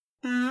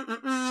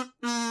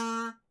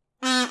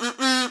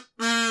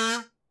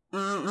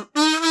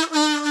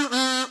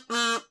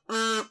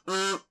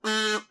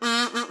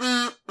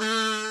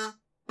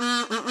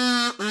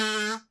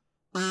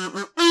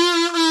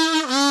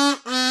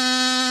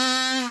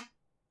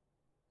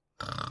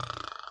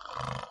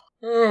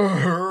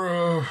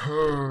Fox,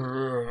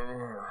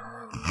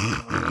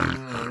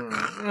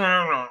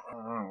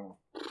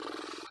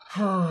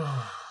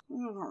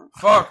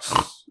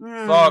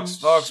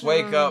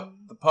 wake up.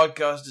 The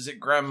podcast is at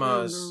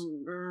Grandma's.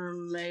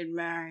 Maid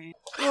Mary.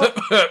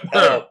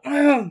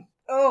 Oh,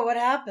 what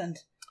happened?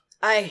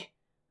 The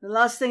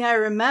last thing I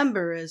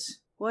remember is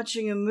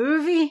watching a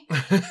movie.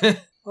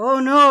 Oh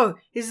no,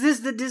 is this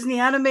the Disney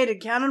animated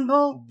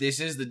Cannonball? This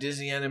is the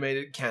Disney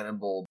animated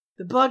Cannonball.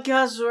 The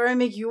podcast where I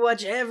make you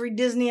watch every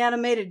Disney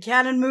animated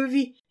canon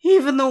movie,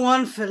 even the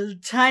one for the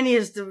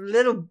tiniest of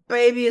little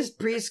babiest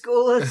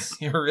preschoolers.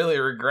 You're really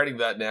regretting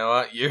that now,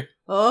 aren't you?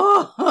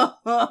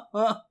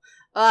 Oh,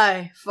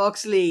 I,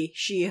 Fox Lee,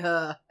 she,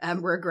 her,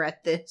 am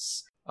regret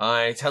this.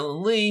 I,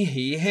 Talon Lee,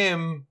 he,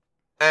 him,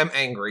 am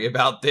angry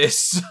about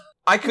this.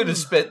 I could have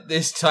spent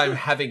this time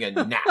having a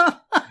nap.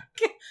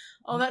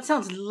 Oh, that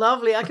sounds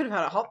lovely. I could have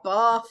had a hot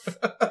bath.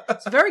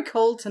 It's very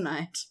cold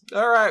tonight.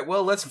 Alright,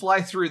 well, let's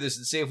fly through this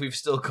and see if we've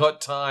still got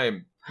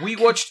time. We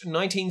watched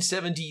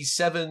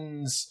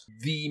 1977's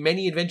The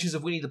Many Adventures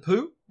of Winnie the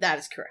Pooh. That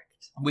is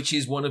correct. Which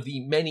is one of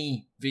the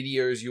many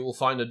videos you will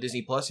find on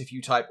Disney Plus if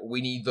you type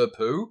Winnie the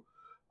Pooh.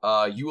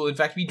 You will in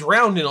fact be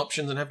drowned in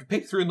options and have to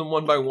pick through them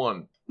one by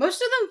one.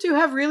 Most of them do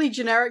have really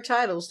generic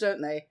titles,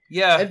 don't they?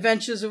 Yeah.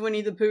 Adventures of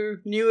Winnie the Pooh,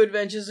 New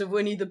Adventures of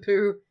Winnie the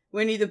Pooh,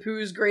 Winnie the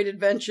Pooh's Great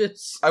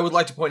Adventures. I would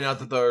like to point out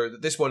that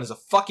this one is a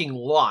fucking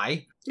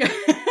lie.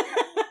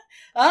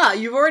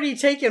 You've already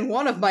taken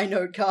one of my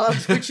note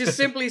cards, which just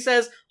simply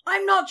says,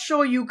 I'm not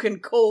sure you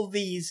can call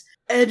these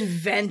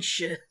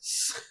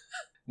adventures.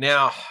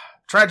 Now,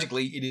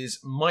 tragically, it is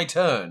my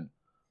turn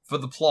for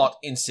the plot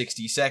in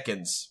 60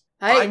 seconds.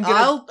 Hey,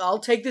 I'll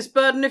take this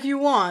burden if you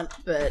want,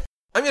 but...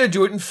 I'm gonna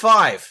do it in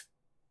 5.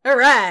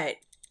 Alright.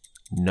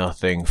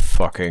 Nothing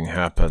fucking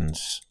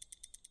happens.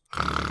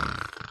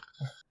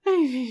 Once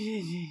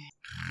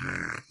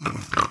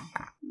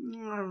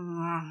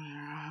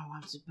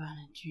upon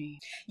a dream.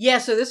 Yeah,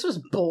 so this was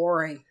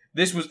boring.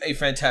 This was a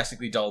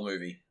fantastically dull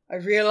movie. I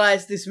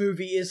realized this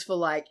movie is for,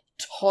 like,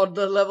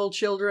 toddler-level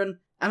children,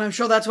 and I'm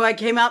sure that's why it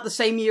came out the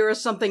same year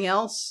as something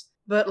else.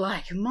 But,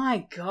 like,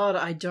 my god,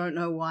 I don't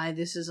know why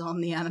this is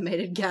on the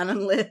animated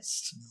canon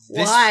list.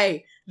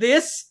 Why?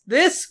 This?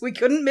 We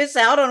couldn't miss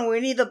out on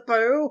Winnie the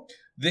Pooh?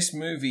 This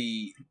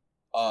movie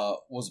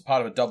was a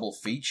part of a double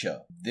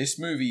feature. This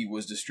movie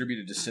was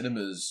distributed to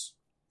cinemas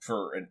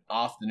for an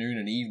afternoon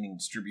and evening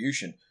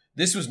distribution.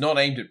 This was not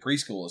aimed at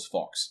preschoolers,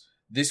 Fox.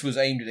 This was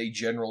aimed at a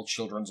general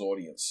children's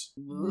audience.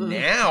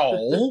 Now,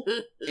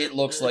 it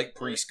looks like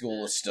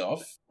preschooler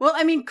stuff. Well,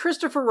 I mean,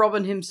 Christopher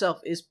Robin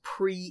himself is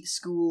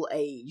preschool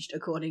aged,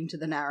 according to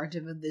the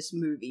narrative of this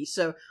movie.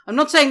 So, I'm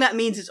not saying that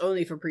means it's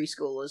only for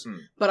preschoolers,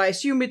 but I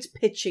assume it's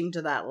pitching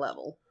to that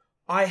level.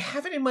 I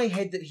have it in my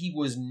head that he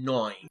was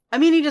 9. I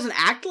mean, he doesn't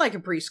act like a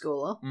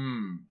preschooler.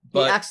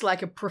 But he acts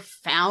like a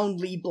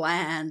profoundly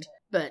bland,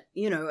 but,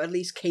 you know, at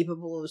least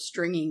capable of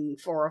stringing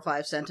 4 or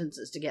 5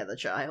 sentences together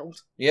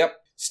child. Yep.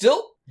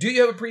 Still, do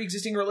you have a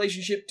pre-existing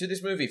relationship to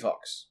this movie,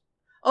 Fox?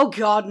 Oh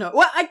god, no.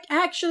 Well,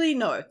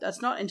 no, that's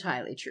not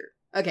entirely true.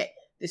 Okay,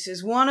 this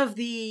is one of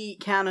the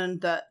 2.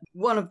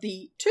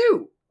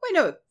 Wait,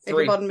 no,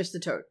 3. Ichabod and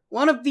Mr. Toad.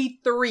 One of the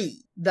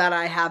 3 that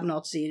I have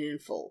not seen in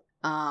full.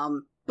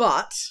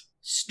 But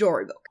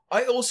storybook.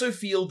 I also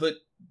feel that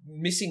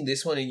missing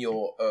this one in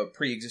your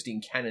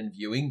pre-existing canon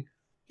viewing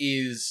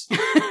is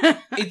I'm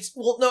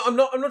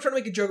not trying to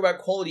make a joke about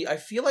quality. I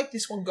feel like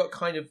this one got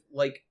kind of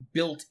like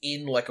built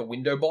in like a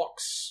window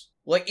box.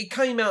 Like it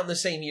came out in the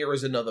same year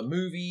as another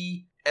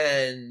movie,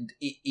 and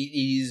it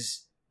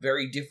is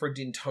very different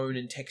in tone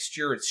and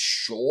texture. It's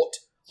short.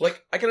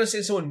 Like I can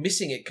understand someone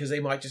missing it because they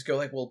might just go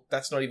like, well,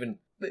 that's not even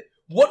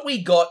what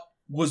we got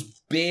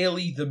was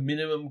barely the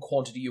minimum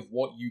quantity of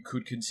what you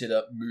could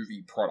consider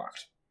movie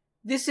product.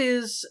 This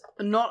is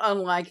not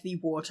unlike the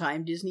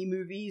wartime Disney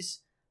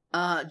movies.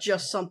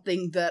 Just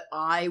something that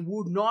I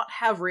would not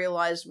have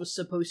realized was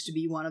supposed to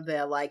be one of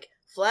their, like,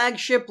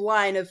 flagship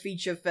line of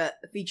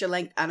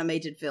feature-length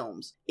animated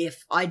films,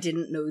 if I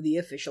didn't know the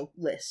official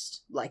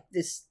list. Like,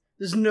 there's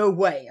no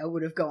way I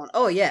would have gone,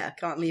 oh yeah,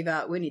 can't leave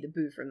out Winnie the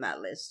Pooh from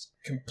that list.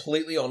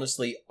 Completely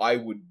honestly, I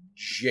would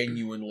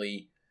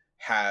genuinely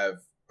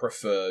have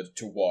preferred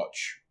to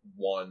watch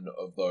one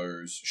of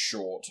those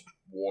short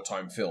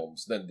wartime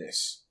films than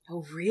this.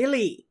 Oh,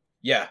 really?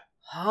 Yeah.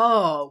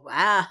 Oh,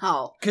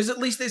 wow. Because at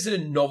least there's a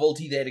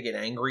novelty there to get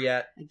angry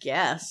at. I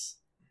guess.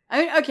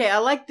 I mean, okay, I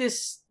like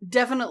this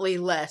definitely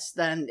less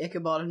than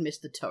Ichabod and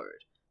Mr.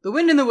 Toad. The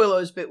Wind in the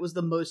Willows bit was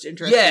the most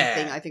interesting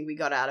thing I think we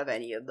got out of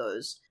any of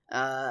those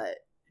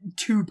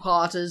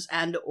two-parters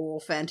and or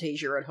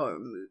Fantasia at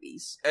Home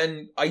movies.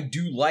 And I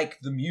do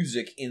like the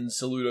music in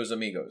Saludos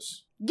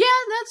Amigos. Yeah,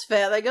 that's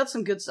fair. They got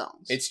some good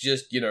songs. It's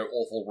just,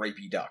 awful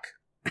rapey duck.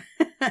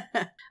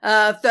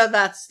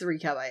 That's Three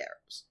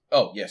Caballeros.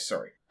 Oh, yes,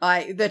 sorry.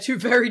 They're 2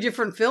 very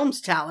different films,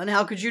 Talon.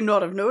 How could you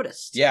not have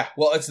noticed? Yeah,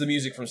 well, it's the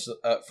music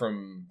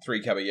from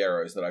Three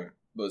Caballeros that I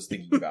was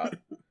thinking about.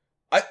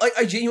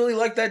 I genuinely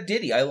like that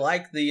ditty. I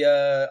like the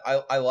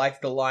I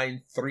like the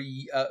line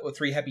three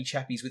happy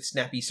chappies with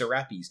snappy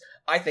serappies.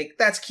 I think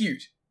that's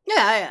cute.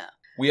 Yeah.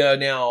 We are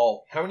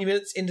now how many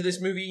minutes into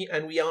this movie,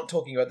 and we aren't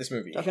talking about this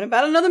movie. Talking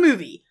about another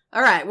movie.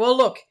 All right. Well,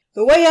 look,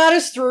 the way out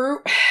is through.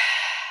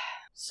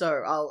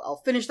 So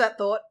I'll finish that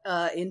thought.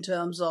 In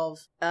terms of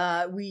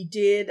we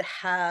did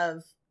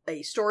have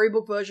a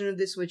storybook version of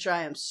this, which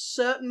I am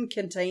certain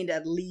contained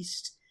at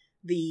least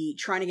the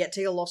trying to get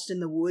Tigger lost in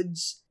the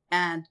woods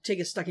and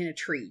Tigger stuck in a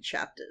tree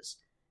chapters,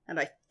 and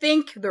I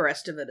think the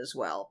rest of it as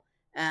well.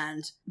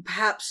 And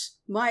perhaps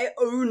my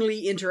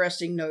only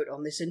interesting note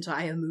on this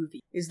entire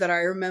movie is that I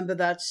remember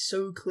that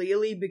so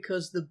clearly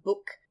because the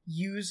book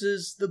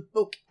uses the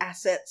book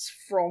assets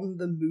from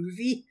the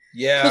movie.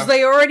 Yeah. Because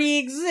they already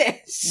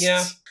exist.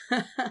 Yeah.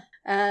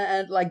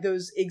 And like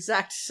those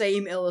exact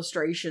same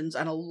illustrations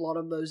and a lot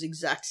of those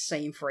exact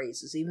same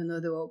phrases, even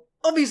though there were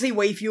obviously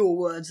way fewer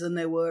words than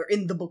there were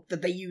in the book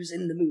that they use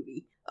in the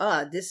movie.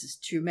 This is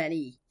too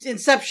many. It's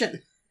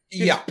Inception.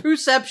 Yeah. It's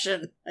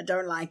Poohception. I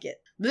don't like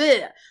it.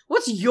 Blech.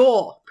 What's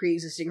your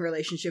pre-existing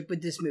relationship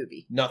with this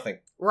movie? Nothing.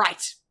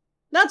 Right.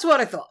 That's what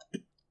I thought.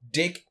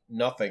 Dick,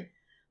 nothing.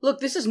 Look,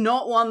 this is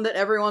not one that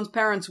everyone's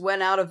parents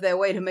went out of their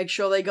way to make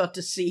sure they got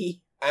to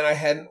see. And I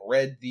hadn't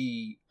read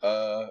the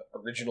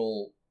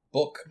original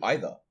book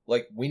either.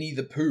 Like, Winnie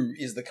the Pooh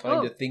is the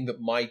kind of thing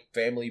that my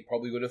family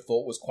probably would have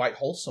thought was quite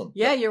wholesome.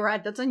 Yeah, you're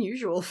right. That's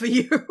unusual for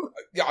you.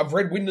 Yeah, I've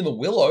read Wind in the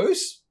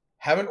Willows.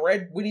 Haven't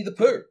read Winnie the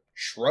Pooh.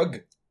 Shrug.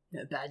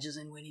 No badges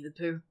in Winnie the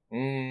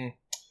Pooh.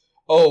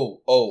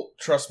 Oh,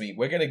 trust me,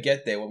 we're gonna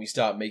get there when we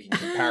start making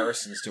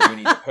comparisons to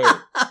Winnie the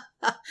Pooh.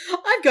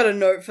 I've got a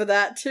note for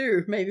that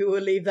too. Maybe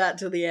we'll leave that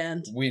till the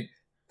end.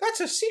 That's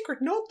a secret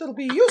note that'll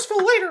be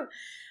useful later.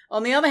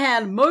 On the other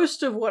hand,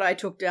 most of what I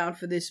took down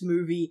for this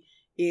movie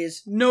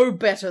is no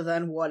better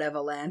than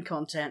Whateverland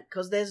content,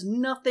 because there's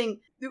nothing...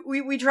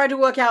 We tried to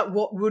work out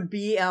what would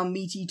be our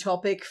meaty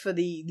topic for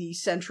the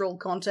central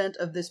content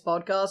of this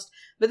podcast,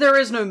 but there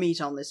is no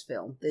meat on this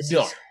film. This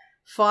is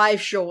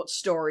 5 short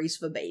stories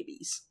for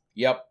babies.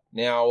 Yep.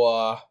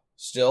 Now,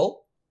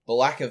 still, the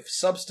lack of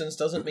substance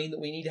doesn't mean that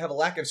we need to have a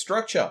lack of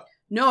structure.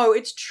 No,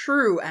 it's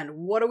true, and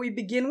what do we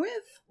begin with?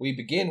 We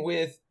begin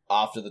with,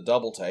 after the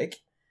double take...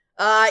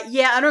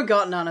 yeah, I don't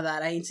got none of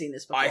that. I ain't seen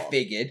this before. I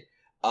figured.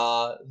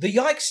 The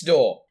Yikes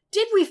door.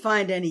 Did we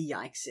find any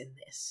yikes in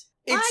this?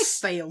 I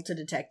failed to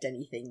detect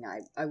anything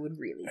I would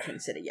really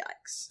consider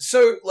yikes.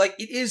 So, like,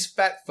 it is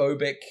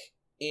fat-phobic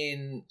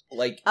in,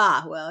 like...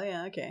 well,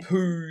 yeah, okay.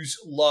 Pooh's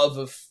love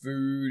of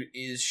food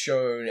is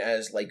shown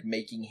as, like,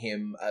 making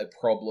him a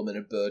problem and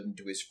a burden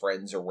to his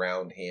friends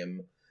around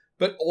him.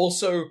 But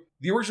also,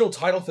 the original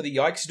title for the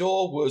Yikes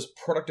door was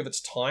Product of Its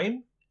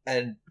Time,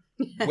 and...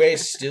 we're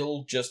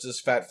still just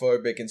as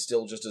fat-phobic and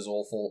still just as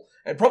awful,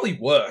 and probably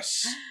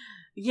worse.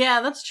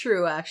 Yeah, that's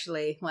true,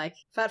 actually. Like,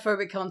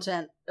 fat-phobic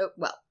content,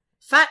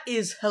 fat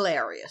is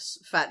hilarious.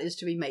 Fat is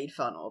to be made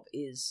fun of,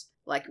 is,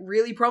 like,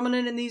 really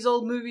prominent in these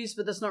old movies,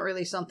 but that's not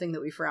really something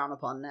that we frown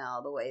upon now,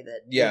 the way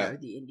that, you know,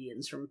 the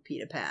Indians from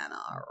Peter Pan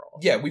are. Or...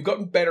 Yeah, we've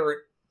gotten better at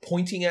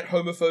pointing at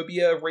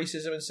homophobia,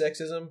 racism, and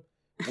sexism.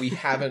 We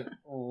haven't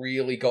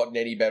really gotten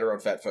any better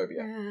on fat phobia.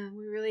 Yeah,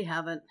 we really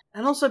haven't.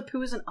 And also,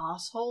 Pooh is an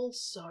asshole,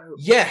 so...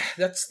 Yeah,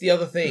 that's the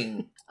other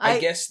thing. I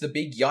guess the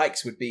big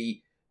yikes would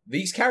be,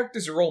 these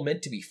characters are all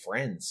meant to be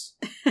friends.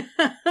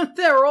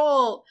 They're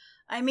all...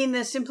 I mean,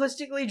 they're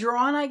simplistically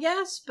drawn, I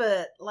guess,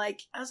 but, like,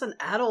 as an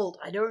adult,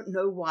 I don't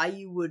know why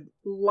you would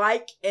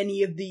like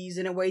any of these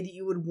in a way that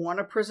you would want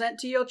to present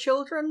to your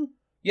children.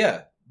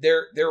 Yeah.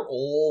 They're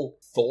all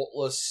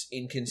thoughtless,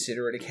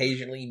 inconsiderate,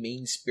 occasionally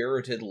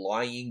mean-spirited,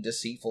 lying,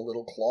 deceitful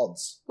little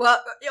clods.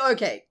 Well,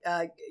 okay,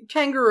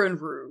 Kangaroo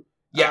and Roo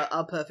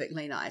are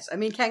perfectly nice. I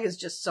mean, Kanga's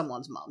just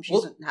someone's mum. She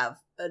doesn't have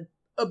an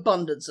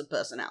abundance of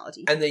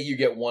personality. And then you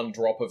get one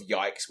drop of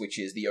yikes, which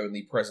is the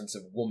only presence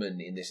of woman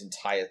in this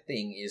entire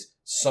thing is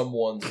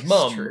someone's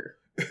mum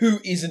who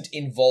isn't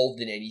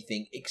involved in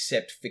anything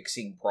except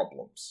fixing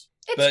problems.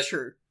 It's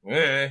true.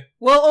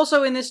 Well,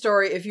 also in this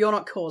story, if you're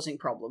not causing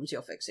problems,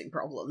 you're fixing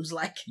problems.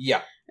 Like,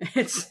 yeah,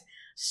 it's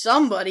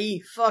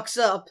somebody fucks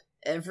up,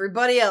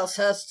 everybody else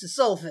has to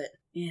solve it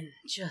in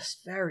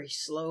just very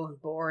slow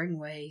and boring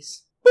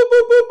ways. Boop,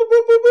 boop, boop,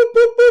 boop, boop, boop,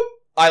 boop, boop.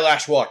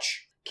 Eyelash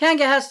watch.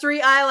 Kanga has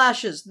 3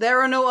 eyelashes. There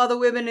are no other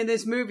women in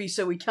this movie,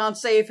 so we can't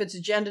say if it's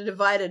a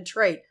gender-divided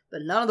trait.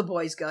 But none of the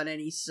boys got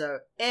any, so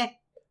eh.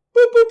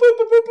 Boop, boop, boop,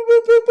 boop, boop,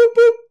 boop, boop, boop,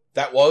 boop.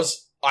 That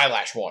was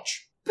eyelash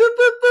watch. Boop,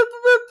 boop, boop,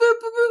 boop, boop,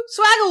 boop, boop.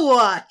 Swaggle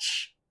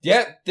watch.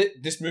 Yeah,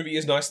 this movie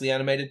is nicely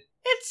animated.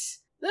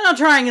 They're not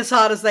trying as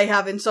hard as they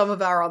have in some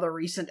of our other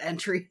recent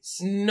entries.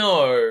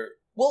 No.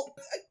 Well,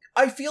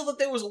 I feel that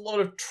there was a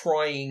lot of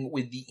trying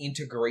with the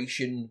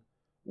integration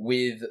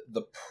with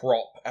the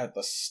prop at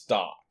the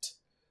start.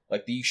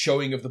 Like, the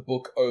showing of the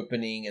book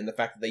opening and the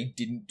fact that they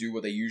didn't do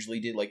what they usually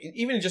did. Like,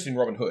 even just in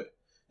Robin Hood,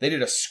 they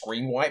did a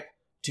screen wipe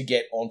to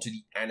get onto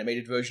the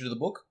animated version of the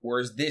book,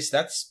 whereas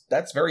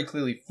that's very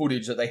clearly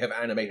footage that they have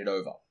animated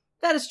over.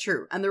 That is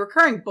true, and the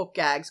recurring book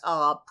gags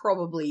are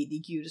probably the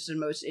cutest and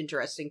most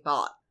interesting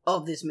part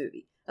of this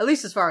movie. At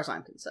least as far as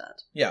I'm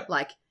concerned. Yeah.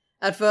 Like,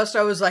 at first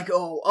I was like,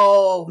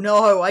 oh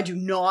no, I do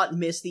not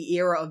miss the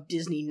era of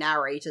Disney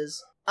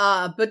narrators.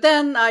 But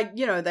then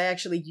they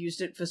actually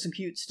used it for some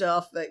cute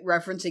stuff, like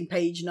referencing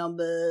page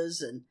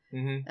numbers and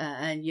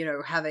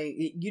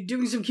you're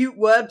doing some cute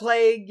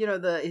wordplay.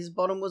 His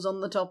bottom was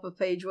on the top of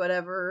page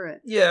whatever.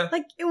 Yeah,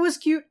 like it was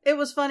cute. It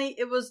was funny.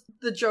 It was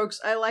the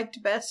jokes I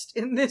liked best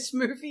in this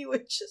movie,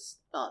 which is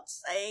not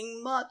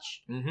saying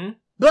much. Mm-hmm.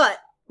 But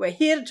we're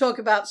here to talk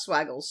about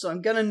Swaggles, so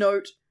I'm gonna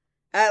note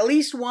at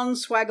least one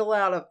Swaggle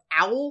out of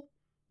Owl.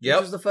 Yep.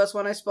 Which was the first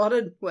one I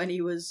spotted when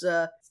he was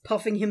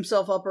puffing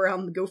himself up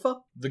around the gopher.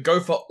 The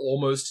gopher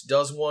almost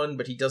does one,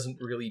 but he doesn't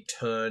really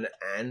turn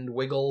and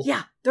wiggle.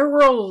 Yeah, there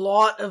were a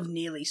lot of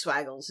nearly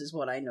Swaggles is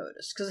what I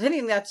noticed. Because I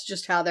think that's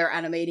just how they're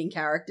animating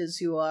characters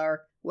who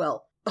are,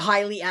 well,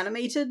 highly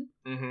animated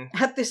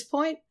at this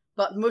point.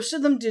 But most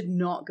of them did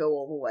not go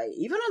all the way.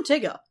 Even on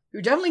Tigger,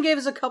 who definitely gave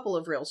us a couple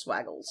of real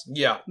Swaggles.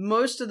 Yeah.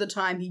 Most of the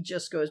time he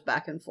just goes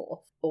back and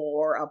forth,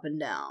 or up and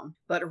down.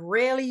 But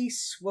rarely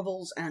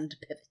swivels and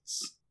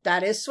pivots.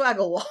 That is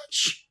Swaggle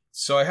Watch.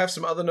 So I have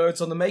some other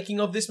notes on the making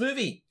of this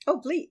movie. Oh,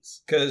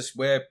 please. Because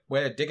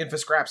we're digging for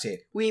scraps here.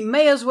 We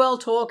may as well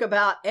talk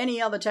about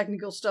any other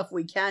technical stuff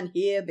we can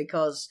here,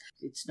 because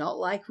it's not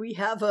like we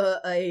have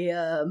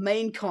a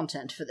main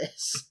content for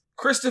this.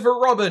 Christopher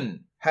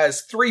Robin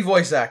has 3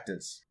 voice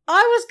actors.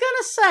 I was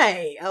gonna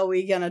say, are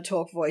we gonna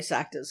talk voice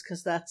actors?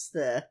 Because that's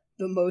the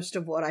most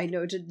of what I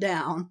noted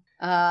down.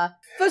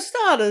 For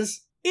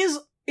starters,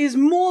 is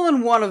more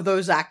than one of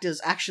those actors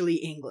actually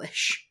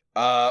English?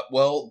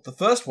 Well, the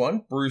first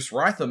one, Bruce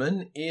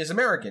Reitherman, is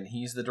American.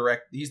 He's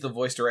the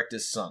voice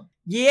director's son.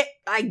 Yeah,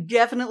 I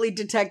definitely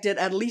detected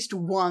at least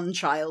one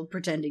child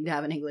pretending to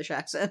have an English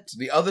accent.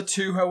 The other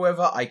 2,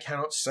 however, I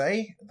cannot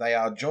say. They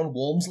are John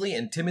Walmsley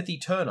and Timothy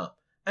Turner.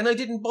 And I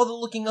didn't bother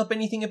looking up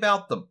anything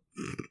about them.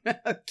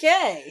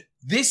 Okay.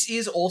 This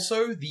is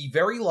also the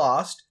very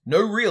last,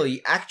 no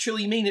really,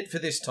 actually mean it for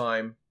this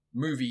time,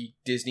 movie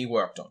Disney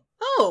worked on.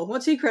 Oh,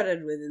 what's he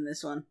credited with in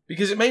this one?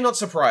 Because it may not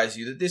surprise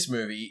you that this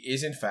movie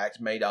is in fact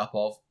made up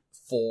of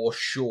 4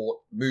 short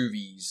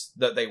movies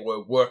that they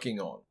were working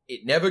on.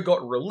 It never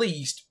got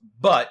released,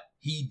 but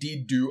he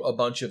did do a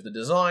bunch of the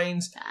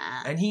designs,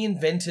 and he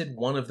invented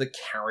one of the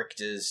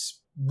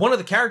characters. One of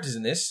the characters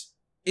in this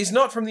is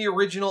not from the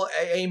original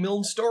A.A.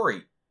 Milne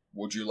story.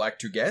 Would you like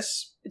to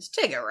guess? It's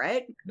Tigger,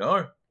 right?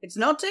 No. It's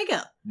not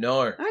Tigger.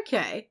 No.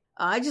 Okay.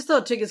 I just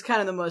thought Tigger's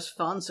kind of the most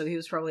fun, so he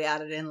was probably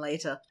added in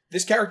later.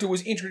 This character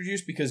was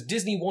introduced because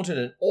Disney wanted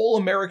an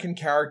all-American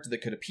character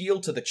that could appeal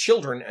to the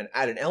children and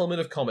add an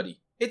element of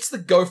comedy. It's the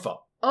gopher.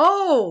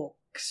 Oh!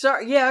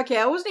 Sorry, yeah, okay,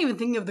 I wasn't even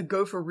thinking of the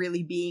gopher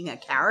really being a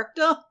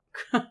character.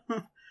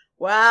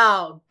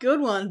 Wow, good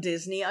one,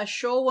 Disney. I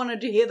sure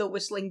wanted to hear the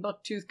whistling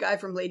bucktooth guy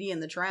from Lady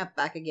and the Tramp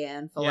back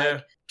again for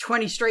like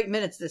 20 straight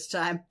minutes this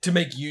time. To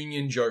make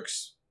union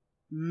jokes.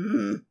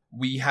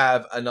 We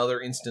have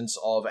another instance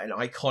of an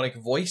iconic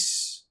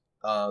voice.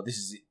 This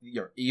is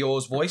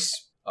Eeyore's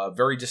voice.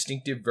 Very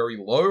distinctive, very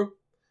low.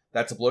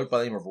 That's a bloke by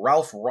the name of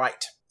Ralph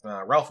Wright.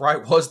 Ralph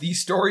Wright was the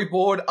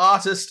storyboard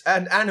artist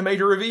and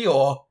animator of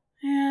Eeyore.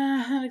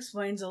 Yeah, that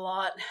explains a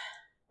lot.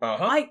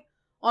 Uh-huh.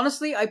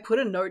 Honestly, I put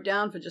a note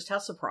down for just how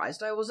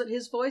surprised I was at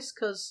his voice,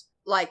 because,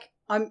 like,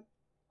 I'm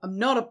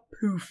not a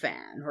Pooh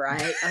fan,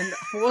 right? I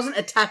wasn't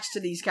attached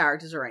to these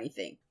characters or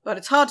anything. But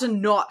it's hard to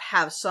not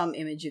have some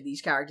image of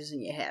these characters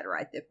in your head,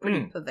 right? They're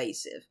pretty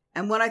pervasive.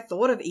 And when I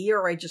thought of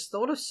Eeyore, I just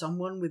thought of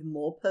someone with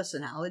more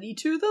personality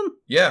to them.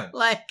 Yeah.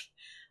 Like,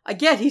 I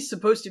get he's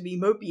supposed to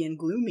be mopey and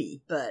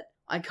gloomy, but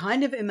I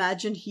kind of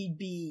imagined he'd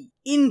be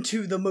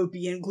into the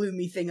mopey and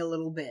gloomy thing a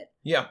little bit.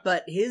 Yeah.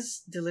 But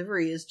his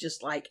delivery is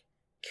just, like,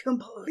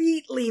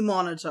 completely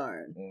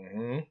monotone.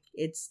 Mm-hmm.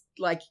 It's,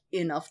 like,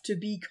 enough to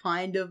be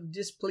kind of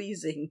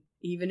displeasing,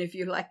 even if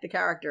you like the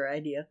character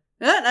idea.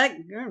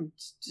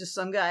 It's just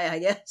some guy, I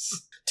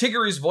guess.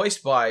 Tigger is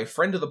voiced by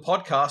friend of the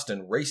podcast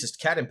and racist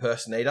cat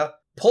impersonator,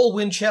 Paul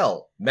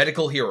Winchell,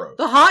 medical hero.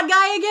 The heart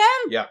guy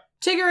again? Yeah.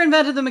 Tigger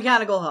invented the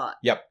mechanical heart.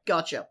 Yep.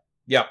 Gotcha.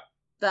 Yep.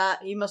 That,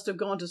 he must have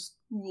gone to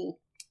school.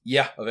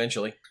 Yeah,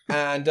 eventually.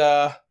 And,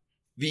 of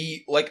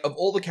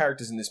all the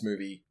characters in this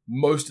movie,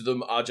 most of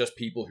them are just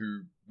people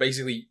who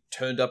basically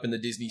turned up in the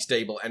Disney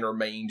stable and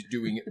remained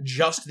doing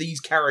just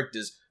these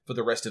characters for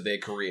the rest of their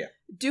career.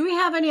 Do we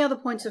have any other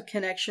points of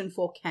connection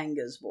for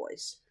Kanga's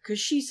voice? Because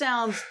she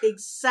sounds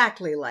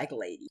exactly like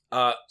Lady.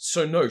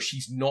 So no,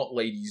 she's not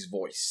Lady's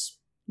voice.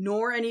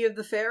 Nor any of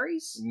the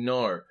fairies?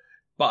 No.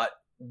 But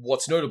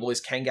what's notable is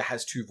Kanga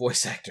has 2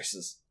 voice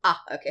actresses.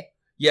 Ah, okay.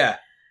 Yeah.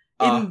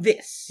 In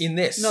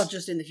this. Not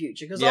just in the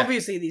future. Because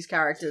obviously these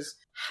characters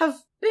have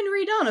been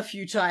redone a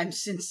few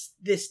times since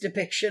this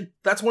depiction.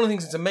 That's one of the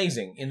things that's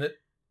amazing, in that,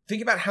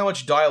 think about how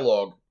much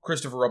dialogue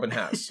Christopher Robin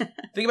has.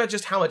 Think about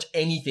just how much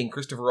anything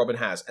Christopher Robin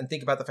has, and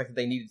think about the fact that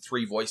they needed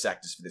 3 voice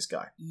actors for this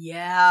guy.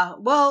 Yeah,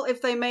 well,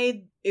 if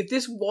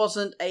this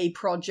wasn't a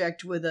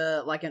project with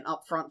an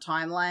upfront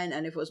timeline,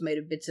 and if it was made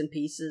of bits and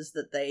pieces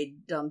that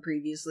they'd done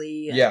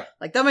previously,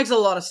 that makes a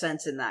lot of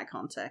sense in that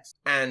context.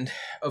 And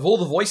of all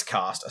the voice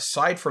cast,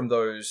 aside from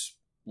those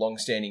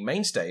long-standing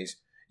mainstays,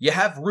 you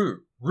have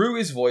Roo. Roo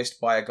is voiced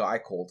by a guy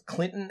called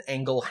Clinton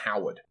Engel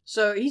Howard.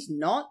 So he's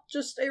not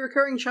just a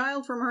recurring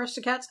child from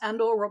Aristocats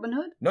and or Robin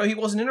Hood? No, he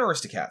wasn't in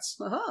Aristocats.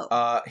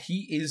 Oh.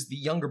 He is the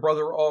younger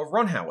brother of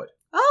Ron Howard.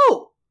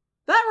 Oh!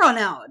 That Ron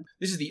Howard!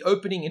 This is the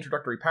opening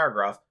introductory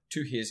paragraph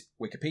to his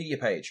Wikipedia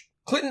page.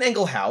 Clinton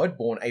Engel Howard,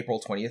 born April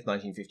 20th,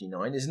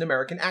 1959, is an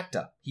American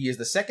actor. He is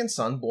the second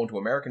son born to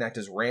American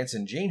actors Rance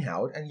and Jean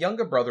Howard and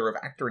younger brother of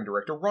actor and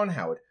director Ron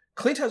Howard.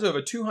 Clint has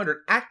over 200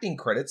 acting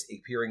credits,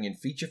 appearing in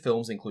feature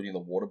films including The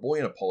Waterboy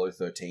and Apollo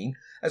 13,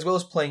 as well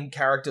as playing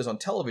characters on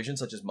television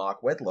such as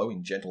Mark Wedlow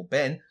in Gentle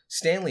Ben,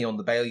 Stanley on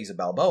The Baileys of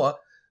Balboa,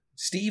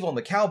 Steve on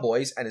The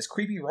Cowboys, and as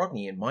Creepy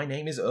Rodney in My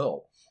Name is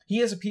Earl. He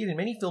has appeared in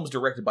many films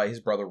directed by his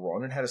brother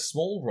Ron and had a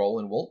small role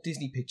in Walt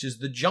Disney Pictures'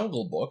 The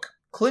Jungle Book.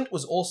 Clint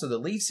was also the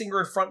lead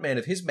singer and frontman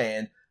of his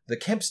band, The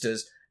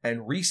Kempsters,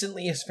 and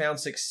recently has found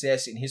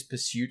success in his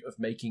pursuit of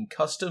making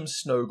custom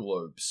snow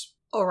globes.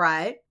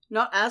 Alright.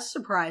 Not as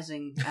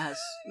surprising as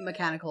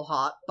Mechanical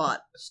Heart,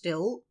 but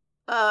still,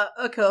 a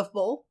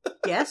curveball.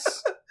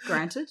 Yes,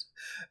 granted.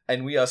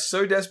 And we are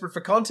so desperate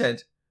for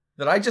content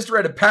that I just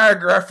read a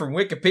paragraph from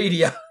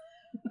Wikipedia.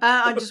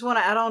 I just want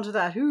to add on to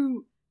that.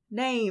 Who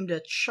named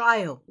a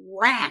child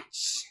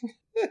Rance?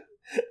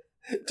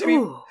 to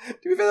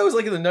be fair, that was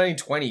like in the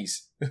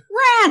 1920s.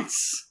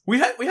 Rance! We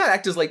had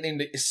actors like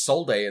named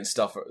Isolde and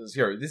stuff.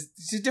 This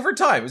is a different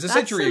time. It was a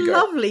century ago. That's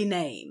a lovely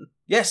name.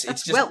 Yes, That's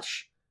it's just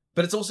Welsh.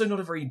 But it's also not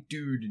a very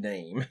dude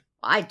name.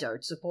 I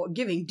don't support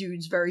giving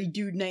dudes very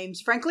dude names,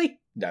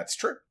 frankly. That's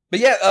true. But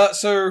yeah,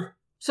 so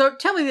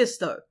tell me this,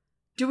 though.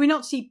 Do we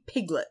not see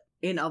Piglet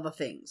in other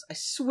things? I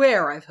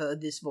swear I've heard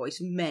this voice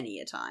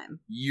many a time.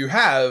 You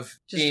have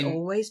Just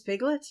always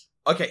Piglet?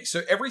 Okay,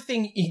 so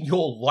everything in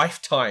your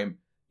lifetime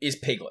is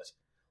Piglet.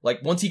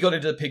 Like, once he got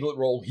into the Piglet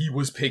role, he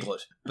was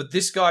Piglet. But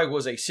this guy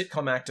was a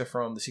sitcom actor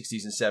from the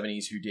 60s and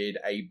 70s who did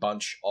a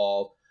bunch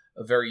of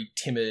very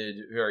timid,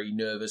 very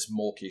nervous,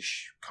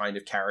 mawkish kind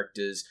of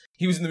characters.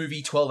 He was in the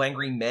movie 12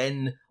 Angry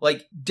Men.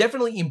 Like,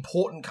 definitely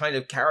important kind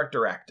of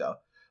character actor.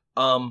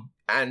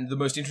 And the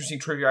most interesting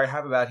trivia I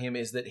have about him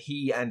is that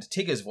he and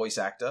Tigger's voice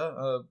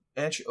actor,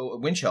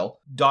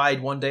 Winchell,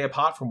 died one day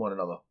apart from one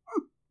another.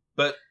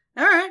 But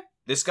Alright.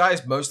 This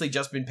guy's mostly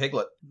just been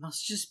Piglet.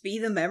 Must just be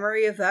the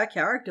memory of that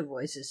character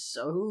voice is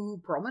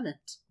so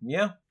prominent.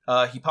 Yeah.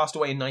 He passed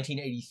away in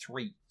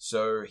 1983,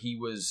 so he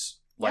was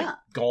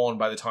gone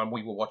by the time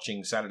we were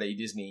watching Saturday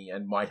Disney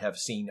and might have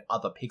seen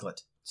other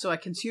Piglet. So I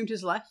consumed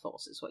his life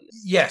force, is what you're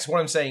saying. Yes, what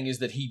I'm saying is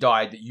that he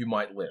died that you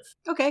might live.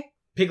 Okay.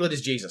 Piglet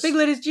is Jesus.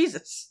 Piglet is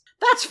Jesus.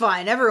 That's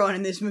fine. Everyone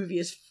in this movie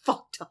is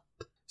fucked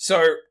up.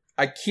 So,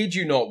 I kid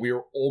you not, we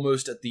are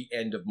almost at the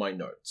end of my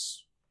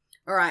notes.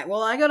 Alright,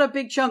 well, I got a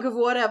big chunk of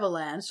whatever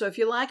land, so if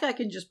you like, I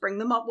can just bring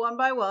them up one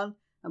by one,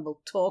 and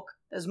we'll talk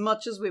as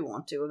much as we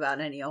want to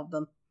about any of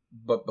them.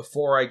 But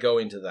before I go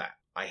into that,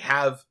 I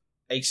have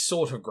a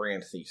sort of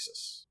grand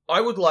thesis.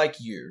 I would like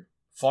you,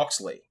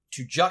 Foxley,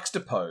 to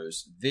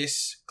juxtapose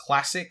this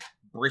classic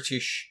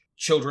British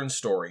children's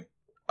story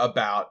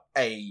about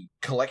a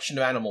collection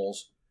of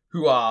animals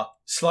who are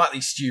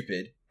slightly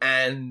stupid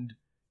and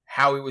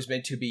how it was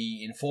meant to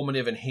be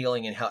informative and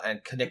healing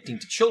and connecting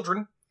to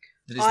children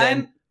that is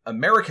then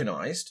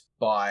Americanized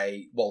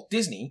by Walt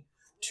Disney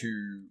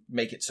to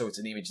make it so it's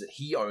an image that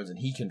he owns and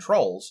he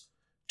controls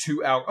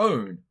to our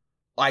own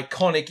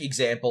iconic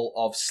example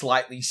of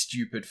slightly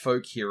stupid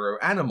folk hero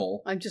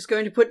animal. I'm just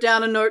going to put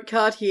down a note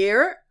card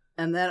here,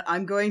 and then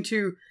I'm going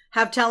to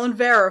have Talon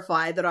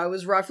verify that I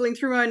was rifling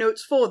through my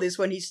notes for this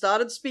when he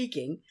started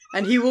speaking,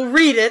 and he will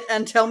read it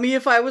and tell me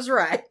if I was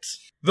right.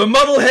 The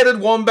muddle-headed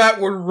wombat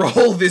would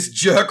roll this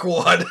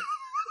jerkwad.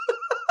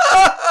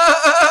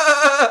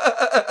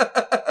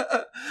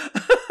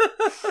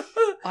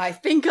 I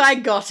think I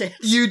got it.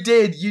 You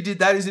did.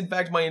 That is, in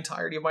fact, my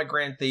entirety of my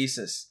grand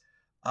thesis.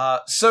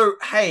 So,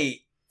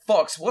 hey,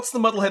 Fox, what's the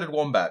muddle-headed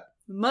wombat?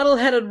 The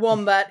muddle-headed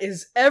wombat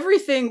is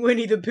everything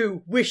Winnie the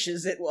Pooh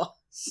wishes it was.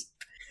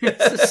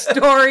 It's a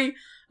story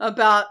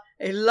about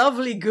a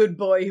lovely good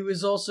boy who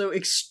is also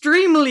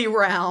extremely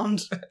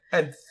round.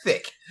 And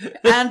thick.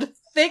 And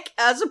thick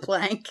as a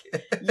plank.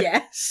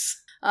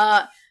 Yes.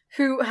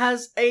 Who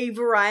has a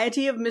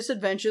variety of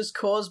misadventures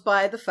caused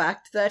by the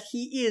fact that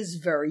he is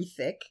very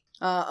thick,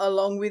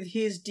 along with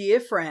his dear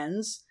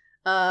friends,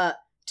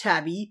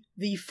 Tabby,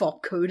 the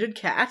fop-coated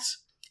cat,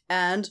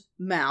 and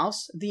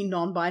Mouse, the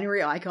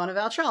non-binary icon of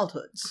our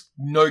childhoods.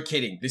 No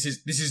kidding. This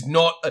is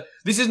not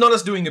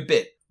us doing a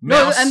bit.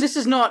 Mouse... No, and this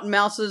is not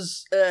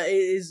Mouse's,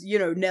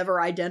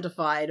 never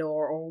identified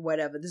or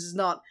whatever. This is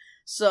not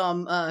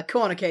some,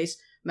 corner case.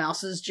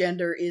 Mouse's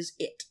gender is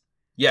it.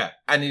 Yeah,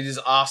 and it is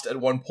asked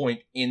at one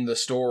point in the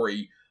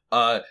story,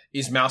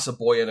 is Mouse a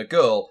boy and a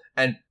girl?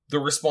 And the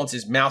response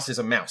is Mouse is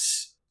a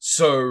mouse.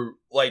 So,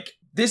 like,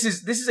 this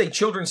is a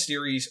children's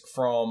series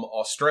from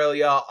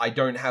Australia. I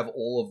don't have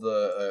all of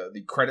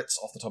the credits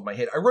off the top of my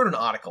head. I wrote an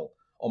article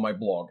on my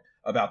blog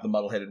about the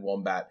muddle-headed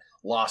wombat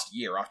last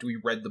year after we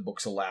read the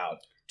books aloud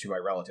to my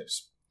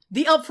relatives.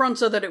 The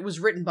upfronts are that it was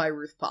written by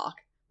Ruth Park,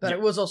 but it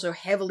was also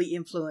heavily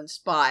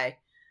influenced by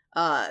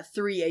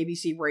three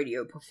ABC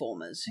radio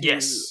performers who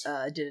Yes.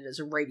 did it as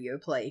a radio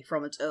play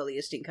from its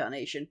earliest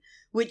incarnation,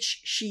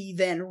 which she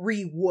then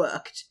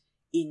reworked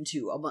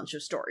into a bunch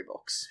of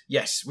storybooks.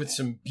 Yes, with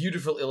some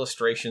beautiful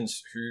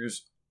illustrations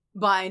whose...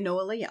 By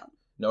Noella Young.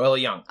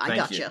 Noella Young, I thank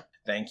gotcha. you.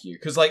 Thank you.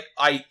 Because, like,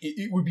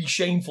 it would be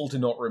shameful to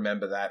not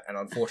remember that, and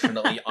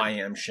unfortunately, I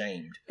am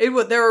shamed.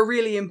 They're a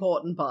really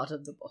important part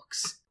of the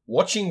books.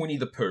 Watching Winnie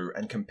the Pooh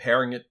and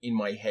comparing it in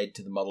my head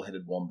to the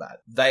Muddle-Headed Wombat,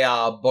 they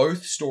are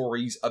both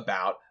stories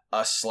about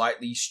a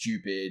slightly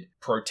stupid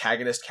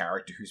protagonist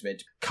character who's meant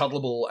to be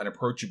cuddleable and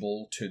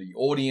approachable to the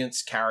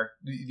audience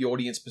the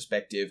audience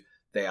perspective.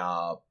 They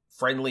are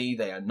friendly,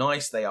 they are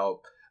nice, they are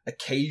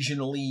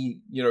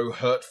occasionally,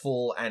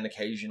 hurtful and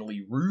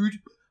occasionally rude.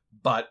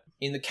 But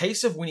in the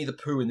case of Winnie the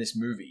Pooh in this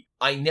movie,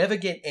 I never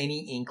get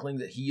any inkling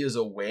that he is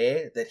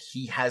aware that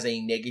he has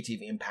a negative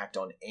impact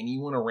on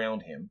anyone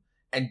around him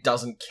and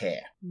doesn't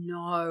care.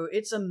 No,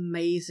 it's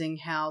amazing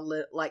how,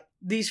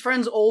 these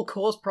friends all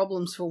cause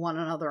problems for one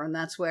another, and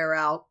that's where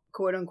our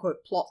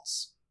quote-unquote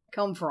plots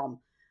come from.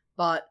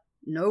 But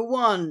no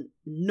one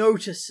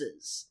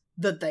notices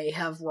that they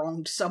have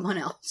wronged someone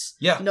else.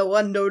 Yeah. No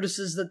one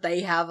notices that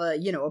they have a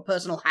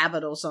personal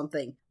habit or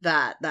something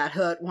that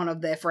hurt one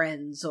of their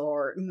friends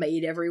or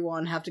made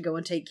everyone have to go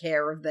and take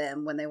care of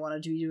them when they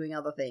wanted to be doing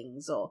other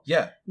things. Or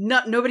Yeah.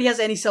 Nobody has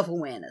any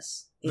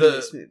self-awareness in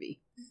this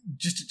movie.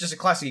 Just a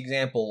classic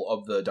example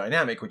of the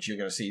dynamic, which you're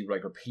going to see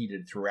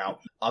repeated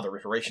throughout other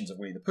iterations of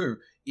Winnie the Pooh,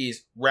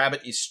 is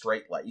Rabbit is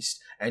straight-laced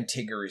and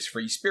Tigger is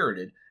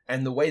free-spirited.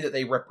 And the way that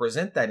they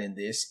represent that in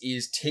this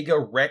is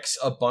Tigger wrecks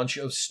a bunch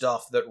of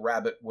stuff that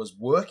Rabbit was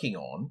working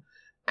on,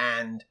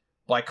 and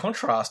by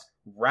contrast,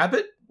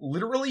 Rabbit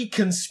literally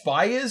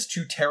conspires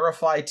to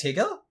terrify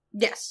Tigger?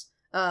 Yes.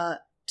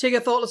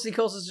 Tigger thoughtlessly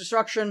causes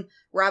destruction.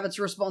 Rabbit's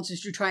response is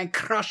to try and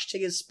crush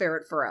Tigger's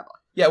spirit forever.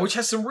 Yeah, which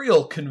has some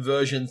real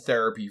conversion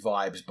therapy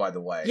vibes, by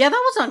the way. Yeah,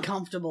 that was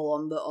uncomfortable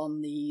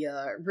on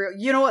the real...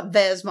 You know what?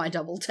 There's my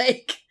double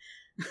take.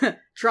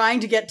 Trying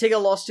to get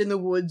Tigger lost in the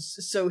woods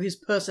so his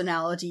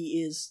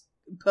personality is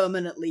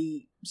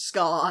permanently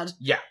scarred.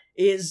 Yeah.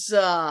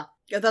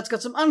 That's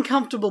got some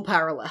uncomfortable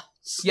parallels.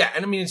 Yeah,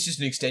 and I mean, it's just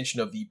an extension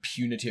of the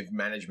punitive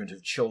management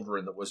of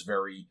children that was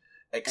very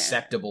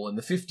acceptable in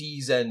the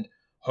 50s and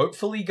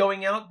hopefully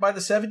going out by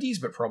the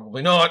 70s, but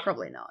probably not.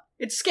 Probably not.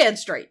 It's scared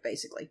straight,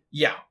 basically.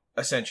 Yeah,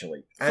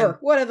 essentially. For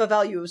whatever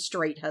value of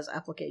straight has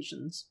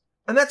applications.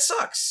 And that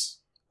sucks.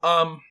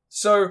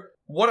 So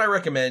what I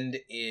recommend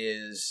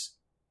is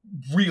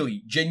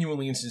really,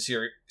 genuinely and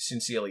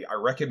sincerely, I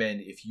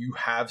recommend if you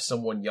have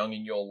someone young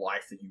in your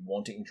life that you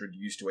want to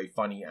introduce to a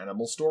funny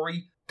animal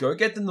story, go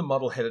get them the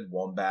Muddle-Headed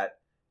Wombat.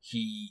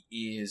 He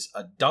is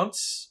a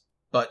dunce,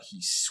 but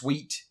he's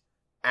sweet.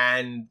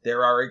 And they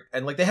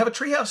have a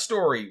treehouse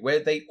story where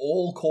they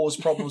all cause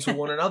problems with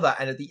one another,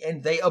 and at the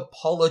end they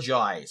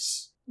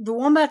apologize. The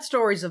Wombat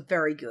stories are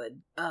very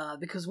good,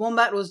 because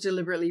Wombat was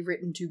deliberately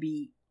written to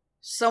be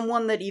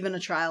someone that even a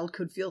child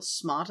could feel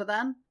smarter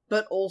than,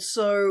 but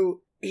also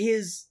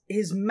his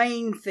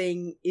main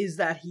thing is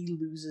that he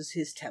loses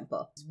his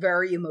temper. He's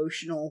very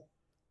emotional,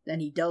 and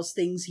he does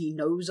things he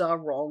knows are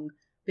wrong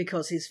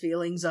because his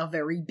feelings are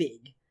very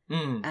big.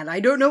 And I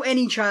don't know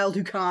any child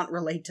who can't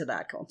relate to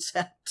that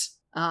concept.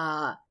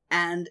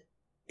 And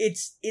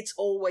it's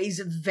always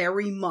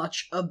very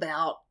much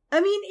about,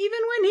 I mean, even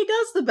when he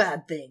does the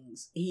bad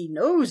things, he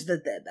knows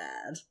that they're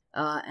bad.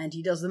 And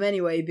he does them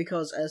anyway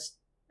because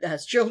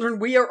as children,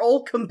 we are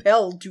all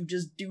compelled to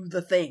just do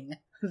the thing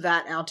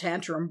that our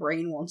tantrum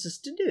brain wants us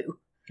to do.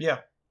 Yeah.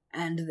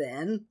 And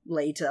then,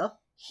 later,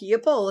 he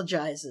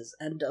apologizes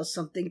and does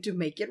something to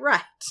make it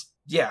right.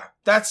 Yeah,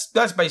 that's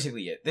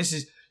basically it.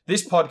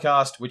 This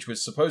podcast, which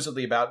was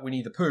supposedly about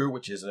Winnie the Pooh,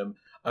 which is an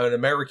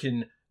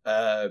American,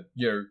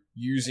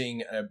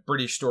 using a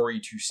British story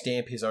to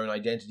stamp his own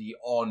identity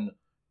on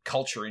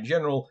culture in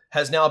general,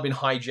 has now been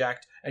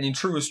hijacked, and in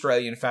true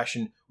Australian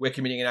fashion, we're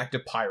committing an act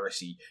of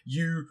piracy.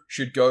 You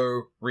should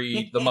go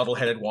read The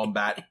Muddle-Headed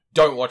Wombat.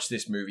 Don't watch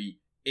this movie.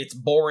 It's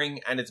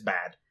boring and it's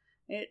bad.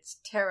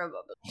 It's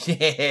terrible.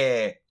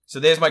 Yeah.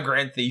 So there's my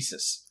grand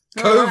thesis.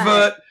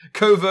 Covert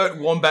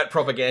wombat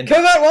propaganda.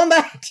 Covert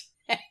wombat!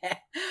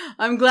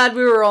 I'm glad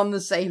we were on the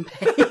same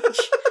page.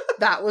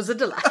 That was a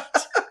delight.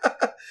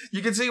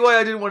 You can see why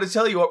I didn't want to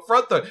tell you up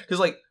front, though.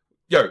 Because,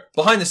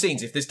 behind the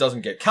scenes, if this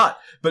doesn't get cut,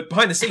 but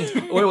behind the scenes,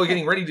 when we're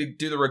getting ready to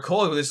do the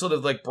record, we're sort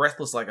of,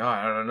 breathless, I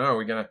don't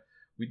know,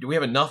 do we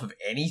have enough of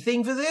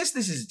anything for this?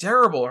 This is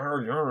terrible.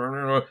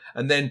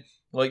 And then,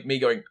 me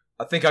going,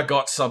 I think I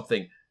got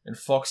something. And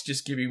Fox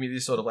just giving me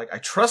this sort of I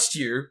trust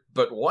you,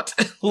 but what?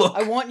 Look.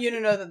 I want you to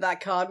know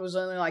that card was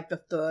only the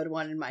third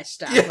one in my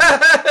stack.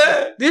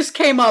 Yeah. This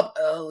came up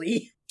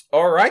early.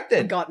 All right,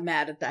 then. I got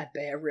mad at that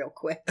bear real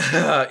quick.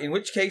 In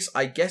which case,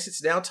 I guess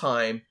it's now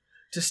time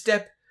to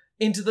step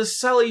into the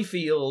sully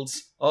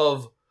fields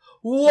of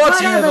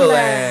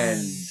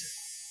Whateverland.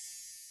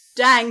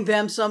 Dang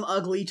them some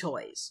ugly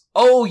toys.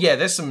 Oh, yeah,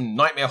 there's some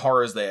nightmare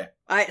horrors there.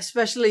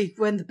 Especially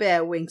when the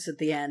bear winks at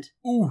the end.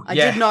 Ooh, I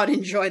did not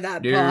enjoy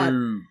that part.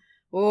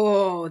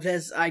 Oh,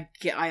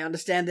 I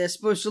understand they're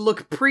supposed to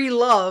look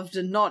pre-loved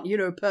and not,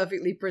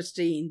 perfectly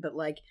pristine, but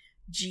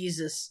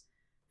Jesus,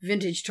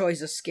 vintage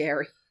toys are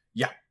scary.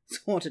 Yeah.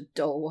 It's haunted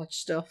doll watch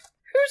stuff.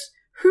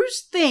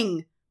 Whose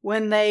thing,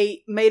 when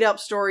they made up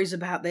stories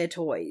about their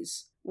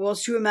toys,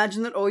 was to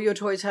imagine that all your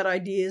toys had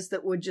ideas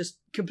that were just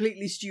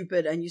completely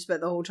stupid and you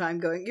spent the whole time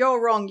going,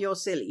 you're wrong, you're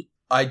silly?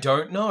 I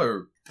don't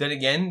know. Then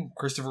again,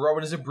 Christopher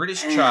Robin is a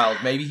British child.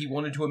 Maybe he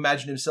wanted to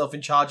imagine himself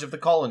in charge of the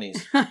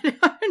colonies. I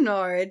don't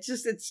know. It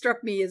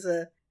struck me as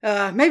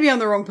maybe I'm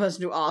the wrong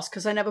person to ask,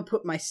 because I never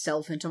put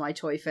myself into my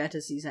toy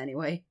fantasies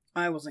anyway.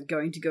 I wasn't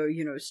going to go,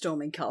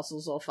 storming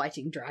castles or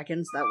fighting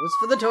dragons. That was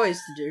for the toys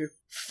to do.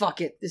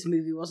 Fuck it. This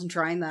movie wasn't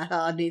trying that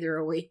hard, neither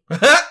are we.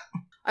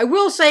 I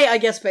will say, I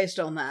guess based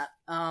on that,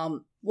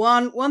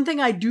 one thing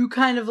I do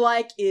kind of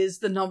like is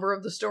the number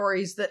of the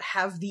stories that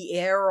have the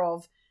air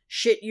of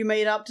shit you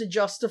made up to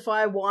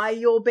justify why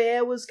your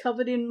bear was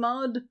covered in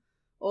mud,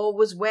 or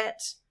was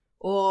wet,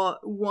 or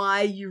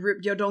why you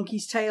ripped your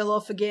donkey's tail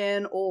off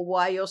again, or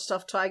why your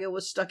stuffed tiger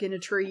was stuck in a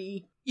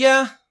tree.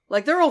 Yeah.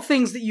 They're all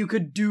things that you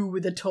could do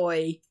with a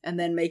toy and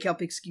then make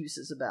up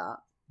excuses about.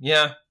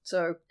 Yeah.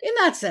 So, in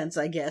that sense,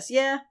 I guess,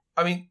 yeah.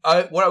 I mean,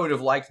 what I would have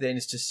liked then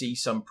is to see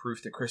some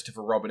proof that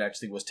Christopher Robin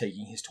actually was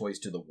taking his toys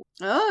to the wood.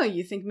 Oh,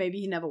 you think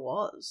maybe he never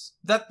was?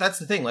 That's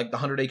the thing. The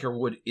 100-acre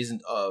wood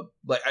isn't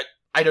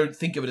I don't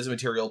think of it as a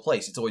material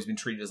place. It's always been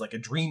treated as a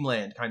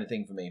dreamland kind of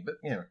thing for me. But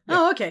Yeah.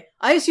 Oh, okay.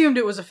 I assumed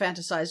it was a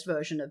fantasized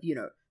version of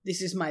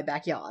this is my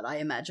backyard. I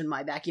imagine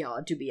my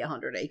backyard to be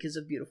 100 acres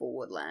of beautiful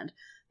woodland.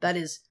 That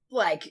is,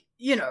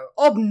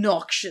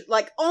 obnoxious,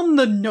 on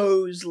the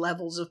nose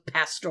levels of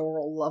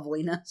pastoral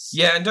loveliness.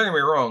 Yeah, and don't get me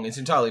wrong, it's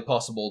entirely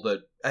possible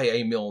that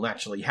A.A. Milne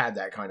actually had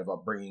that kind of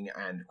upbringing,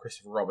 and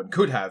Christopher Robin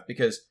could have,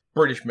 because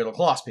British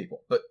middle-class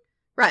people, but...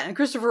 Right, and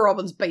Christopher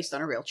Robin's based on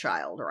a real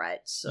child, right?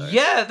 So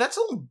yeah, that's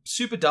all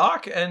super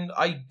dark, and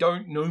I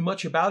don't know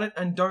much about it,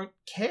 and don't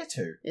care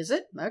to. Is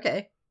it?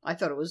 Okay. I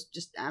thought it was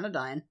just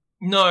anodyne.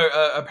 No,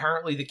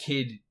 apparently the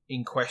kid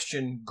in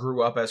question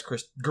grew up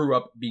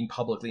being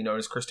publicly known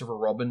as Christopher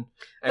Robin,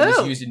 and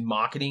was used in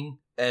marketing,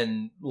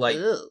 and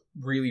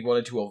really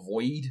wanted to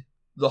avoid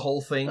the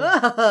whole thing.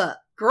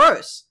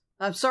 Gross.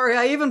 I'm sorry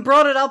I even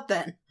brought it up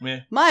then.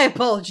 Yeah. My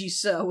apologies,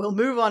 sir. We'll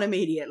move on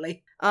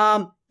immediately.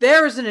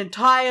 There is an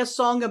entire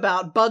song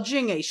about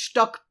budging a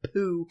stuck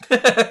Pooh,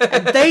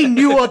 and they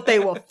knew what they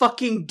were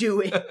fucking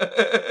doing.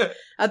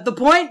 At the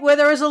point where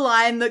there is a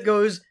line that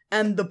goes,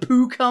 and the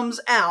Pooh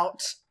comes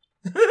out,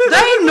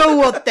 they know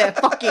what they're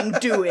fucking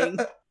doing.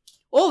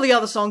 All the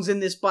other songs in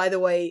this, by the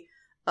way,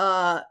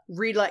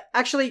 read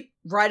actually,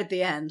 right at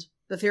the end,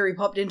 the theory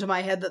popped into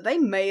my head that they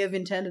may have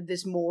intended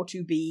this more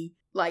to be,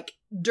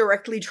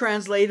 directly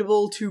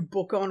translatable to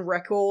book on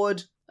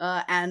record,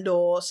 and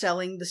or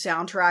selling the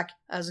soundtrack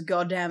as a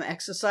goddamn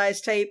exercise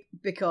tape,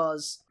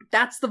 because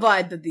that's the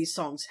vibe that these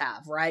songs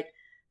have, right?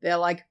 They're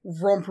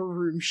romper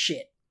room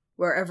shit,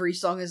 where every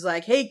song is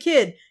hey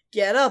kid,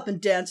 get up and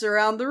dance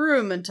around the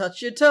room and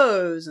touch your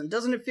toes, and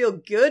doesn't it feel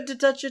good to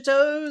touch your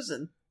toes?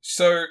 And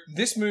so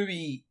this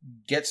movie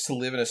gets to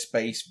live in a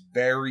space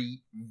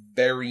very,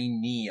 very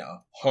near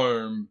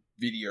home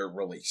video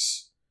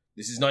release.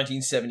 This is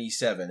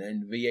 1977,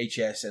 and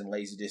VHS and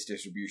Laserdisc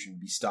distribution will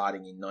be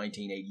starting in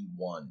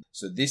 1981.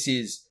 So this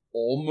is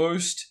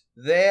almost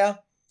there.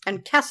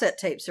 And cassette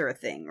tapes are a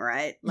thing,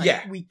 right?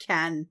 Yeah. We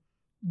can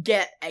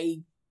get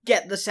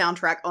the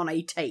soundtrack on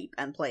a tape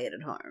and play it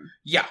at home.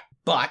 Yeah,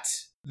 but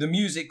the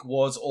music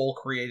was all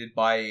created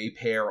by a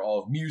pair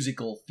of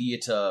musical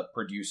theatre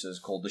producers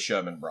called the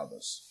Sherman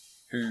Brothers,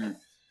 who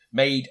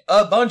made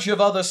a bunch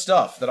of other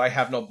stuff that I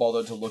have not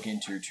bothered to look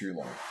into too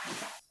long.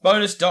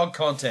 Bonus dog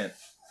content.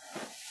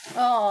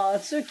 Oh,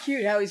 it's so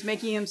cute how he's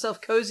making himself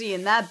cozy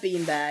in that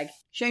beanbag.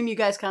 Shame you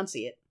guys can't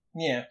see it.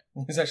 Yeah,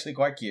 it's actually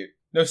quite cute.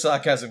 No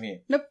sarcasm here.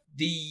 Nope.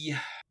 The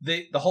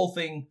whole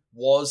thing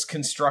was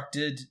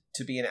constructed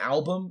to be an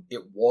album.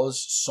 It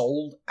was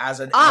sold as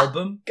an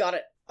album. Got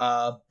it.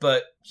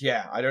 But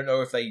yeah, I don't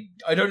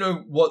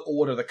know what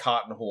order the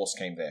cart and horse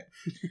came there.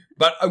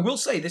 But I will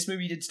say this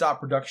movie did start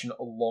production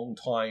a long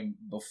time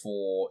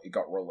before it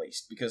got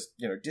released, because,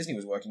 Disney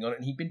was working on it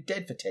and he'd been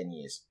dead for 10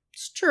 years.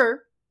 It's true.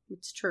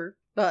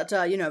 But,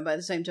 by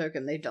the same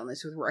token, they've done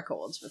this with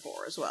records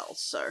before as well,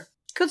 so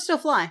could still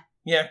fly.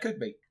 Yeah, could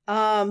be.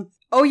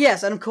 Oh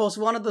yes, and of course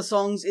one of the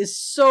songs is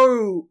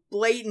so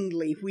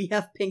blatantly "We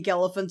Have Pink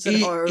Elephants at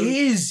Home." It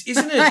is,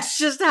 isn't it? I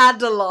just had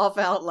to laugh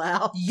out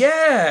loud.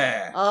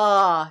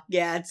 Yeah.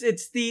 Yeah, this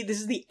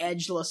is the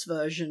edgeless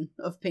version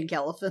of Pink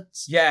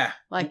Elephants. Yeah.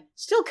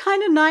 Still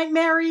kind of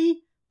nightmare-y,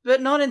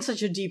 but not in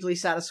such a deeply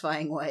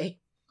satisfying way.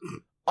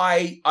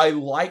 I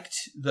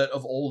liked that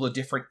of all the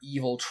different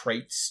evil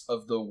traits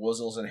of the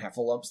Wuzzles and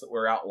Heffalumps that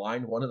were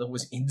outlined, one of them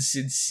was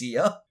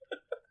insincere.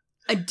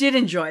 I did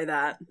enjoy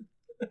that.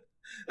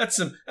 That's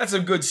some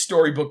good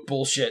storybook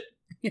bullshit.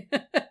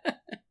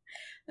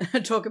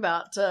 Talk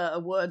about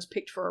words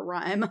picked for a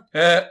rhyme.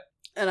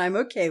 And I'm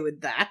okay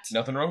with that.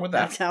 Nothing wrong with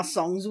that. That's how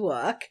songs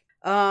work.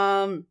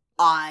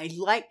 I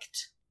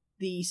liked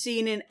the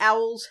scene in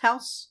Owl's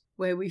house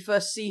where we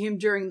first see him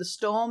during the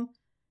storm,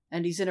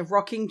 and he's in a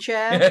rocking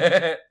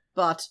chair,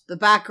 but the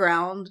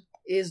background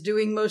is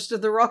doing most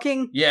of the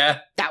rocking. Yeah.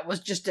 That was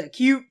just a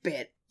cute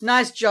bit.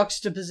 Nice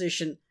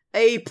juxtaposition.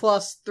 A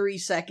plus 3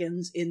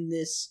 seconds in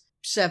this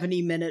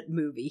 70-minute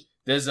movie.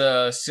 There's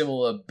a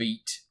similar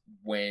beat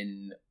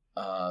when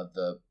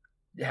the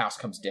house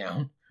comes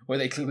down, where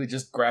they clearly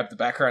just grabbed the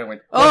background and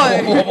went,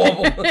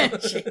 oh,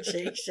 shake,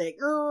 shake, shake,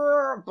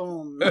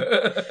 boom.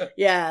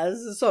 Yeah,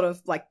 there's a sort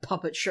of like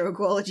puppet show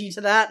quality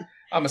to that.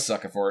 I'm a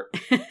sucker for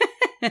it.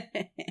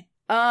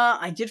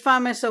 I did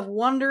find myself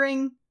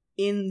wondering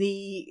in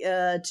the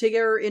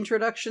Tigger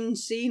introduction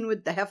scene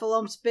with the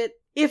Heffalumps bit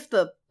if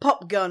the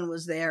pop gun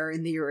was there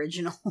in the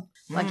original.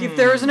 Like, if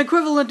there is an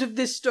equivalent of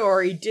this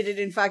story, did it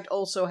in fact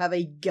also have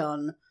a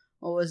gun?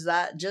 Or was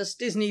that just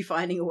Disney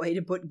finding a way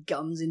to put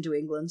guns into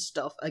England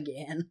stuff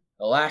again?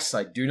 Alas,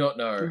 I do not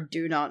know. We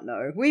do not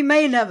know. We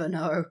may never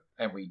know.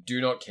 And we do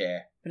not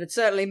care. But it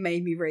certainly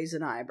made me raise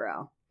an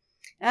eyebrow.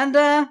 And,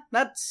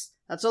 that's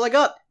all I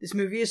got. This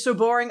movie is so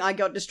boring, I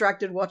got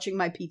distracted watching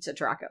my pizza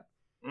tracker.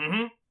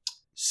 Mm-hmm.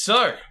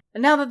 So.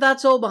 And now that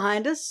that's all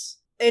behind us,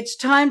 it's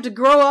time to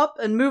grow up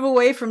and move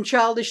away from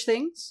childish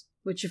things,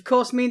 which of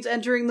course means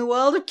entering the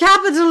world of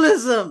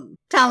capitalism.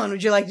 Talon,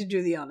 would you like to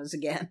do the honors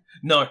again?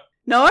 No.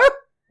 No?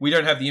 We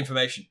don't have the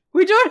information.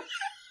 We don't?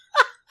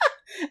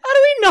 How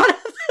do we not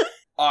have that?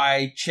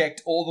 I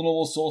checked all the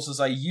normal sources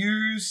I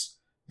use.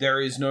 There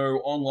is no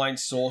online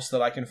source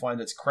that I can find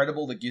that's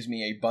credible that gives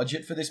me a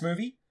budget for this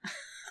movie.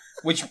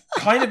 Which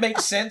kind of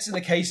makes sense in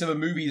the case of a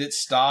movie that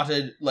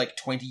started like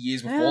 20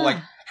 years before. Yeah. Like,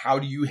 how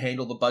do you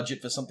handle the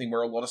budget for something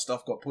where a lot of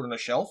stuff got put on a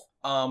shelf?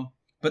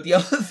 But the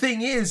other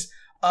thing is,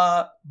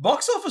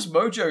 Box Office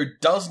Mojo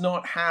does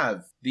not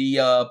have the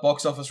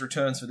box office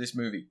returns for this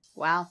movie.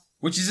 Wow.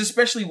 Which is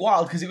especially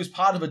wild because it was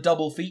part of a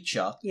double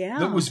feature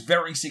that was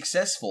very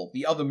successful.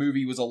 The other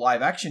movie was a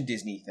live-action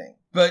Disney thing.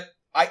 But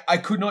I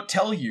could not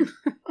tell you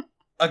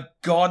a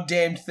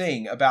goddamn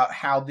thing about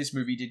how this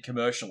movie did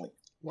commercially.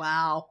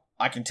 Wow.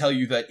 I can tell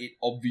you that it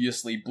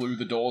obviously blew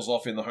the doors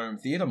off in the home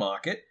theater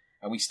market.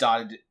 And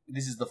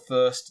this is the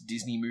first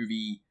Disney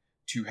movie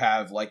to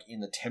have, like, in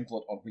the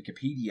template on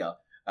Wikipedia,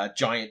 a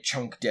giant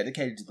chunk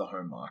dedicated to the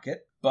home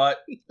market. But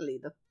Really,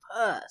 the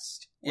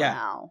first. Yeah.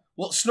 Wow.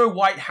 Well, Snow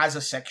White has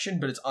a section,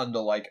 but it's under,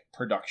 like,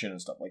 production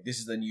and stuff. Like, this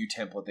is the new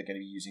template they're going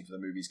to be using for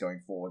the movies going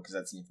forward, because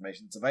that's the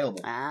information that's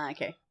available. Ah,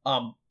 okay.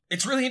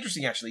 It's really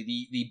interesting, actually.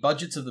 The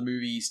budgets of the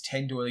movies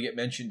tend to only get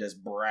mentioned as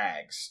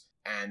brags,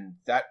 and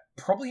that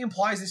probably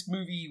implies this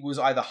movie was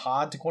either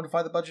hard to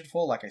quantify the budget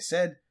for, like I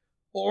said,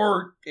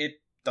 or it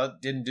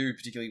didn't do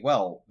particularly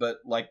well. But,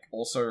 like,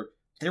 also,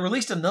 they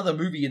released another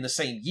movie in the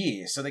same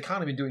year, so they can't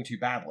have been doing too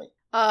badly.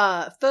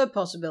 Third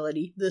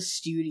possibility, the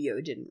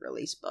studio didn't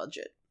release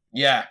budget.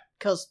 Yeah.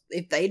 Because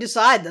if they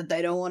decide that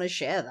they don't want to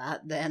share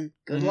that, then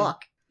good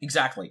luck.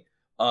 Exactly.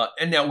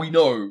 And now we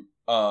know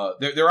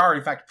there are,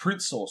 in fact,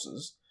 print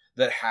sources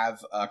that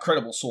have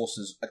credible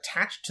sources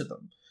attached to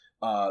them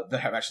that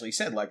have actually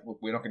said, like, look,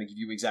 we're not going to give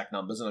you exact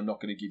numbers, and I'm not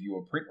going to give you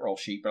a print roll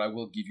sheet, but I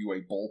will give you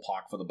a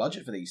ballpark for the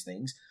budget for these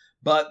things.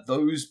 But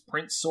those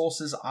print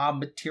sources are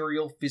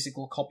material,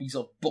 physical copies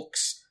of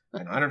books,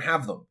 and I don't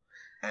have them.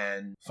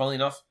 And funnily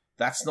enough,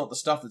 that's not the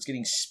stuff that's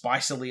getting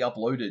spicily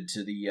uploaded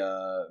to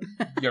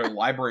the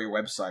library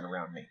website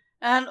around me.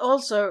 And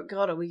also,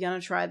 God, are we going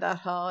to try that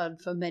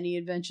hard for Many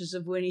Adventures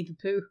of Winnie the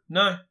Pooh?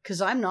 No.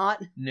 Because I'm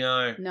not.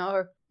 No.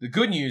 No. The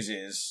good news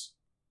is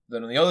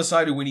that on the other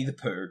side of Winnie the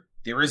Pooh,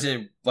 there is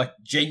a, like,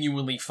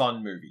 genuinely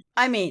fun movie.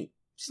 I mean,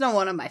 it's not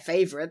one of my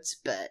favorites,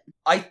 but...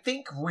 I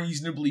think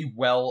reasonably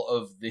well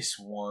of this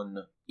one,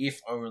 if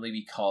only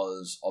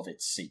because of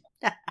its sequel.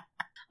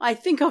 I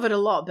think of it a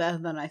lot better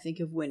than I think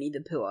of Winnie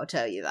the Pooh, I'll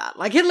tell you that.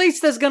 Like, at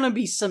least there's gonna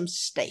be some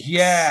stakes.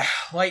 Yeah,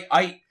 like,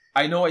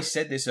 I know I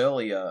said this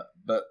earlier,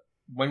 but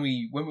when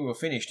we were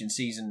finished in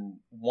season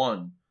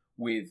 1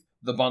 with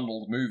the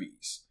bundled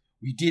movies,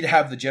 we did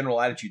have the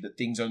general attitude that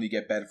things only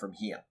get better from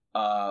here.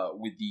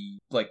 With the,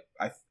 like,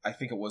 I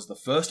think it was the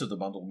first of the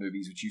bundled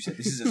movies, which you said,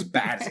 this is as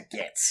bad as it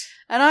gets.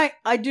 And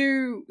I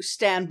do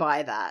stand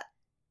by that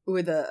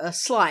with a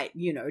slight,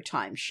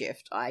 time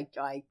shift. I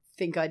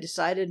think I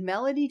decided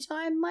Melody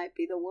Time might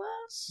be the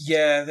worst.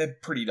 Yeah, they're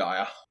pretty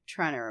dire.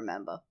 Trying to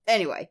remember.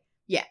 Anyway,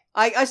 yeah.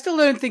 I still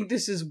don't think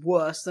this is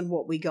worse than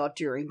what we got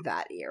during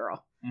that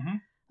era. Mm-hmm.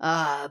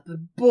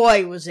 But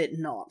boy, was it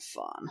not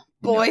fun.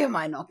 Boy, No. am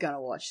I not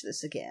gonna watch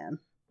this again.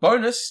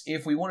 Bonus,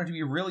 if we wanted to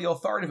be really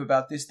authoritative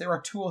about this, there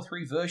are 2 or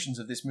 3 versions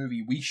of this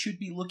movie we should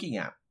be looking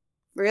at.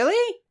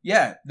 Really?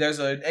 Yeah, there's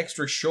an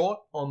extra short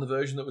on the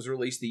version that was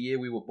released the year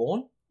we were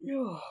born.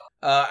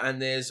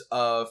 And there's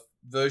a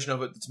version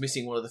of it that's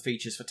missing one of the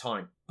features for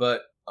time.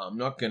 But I'm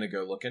not gonna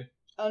go looking.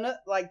 Oh, no,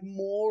 like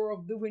more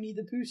of the Winnie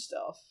the Pooh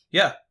stuff.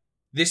 Yeah.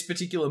 This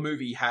particular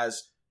movie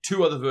has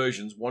 2 other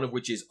versions, one of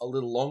which is a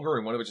little longer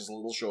and one of which is a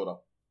little shorter.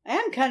 I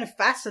am kind of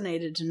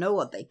fascinated to know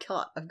what they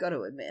cut, I've got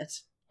to admit.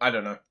 I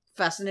don't know.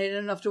 Fascinated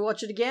enough to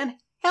watch it again?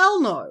 Hell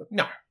no.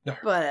 No.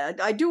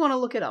 But I do want to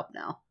look it up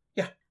now.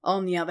 Yeah.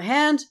 On the other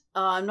hand,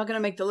 I'm not going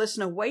to make the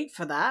listener wait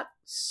for that,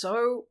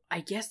 So, I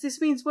guess this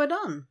means we're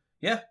done.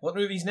 Yeah, what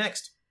movie's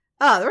next?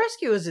 The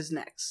Rescuers is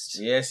next.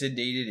 Yes,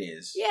 indeed it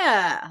is.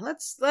 Yeah,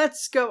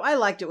 let's go. I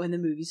liked it when the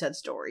movies had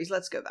stories.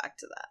 Let's go back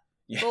to that.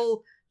 Yeah.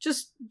 Well,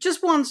 just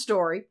one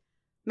story.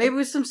 Maybe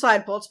with some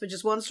side plots, but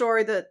just one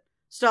story that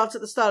starts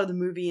at the start of the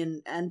movie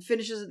and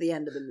finishes at the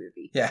end of the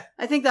movie. Yeah.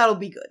 I think that'll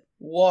be good.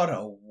 What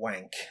a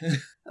wank.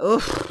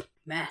 Oof,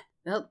 man.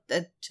 They'll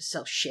just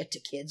sell shit to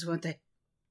kids, won't they?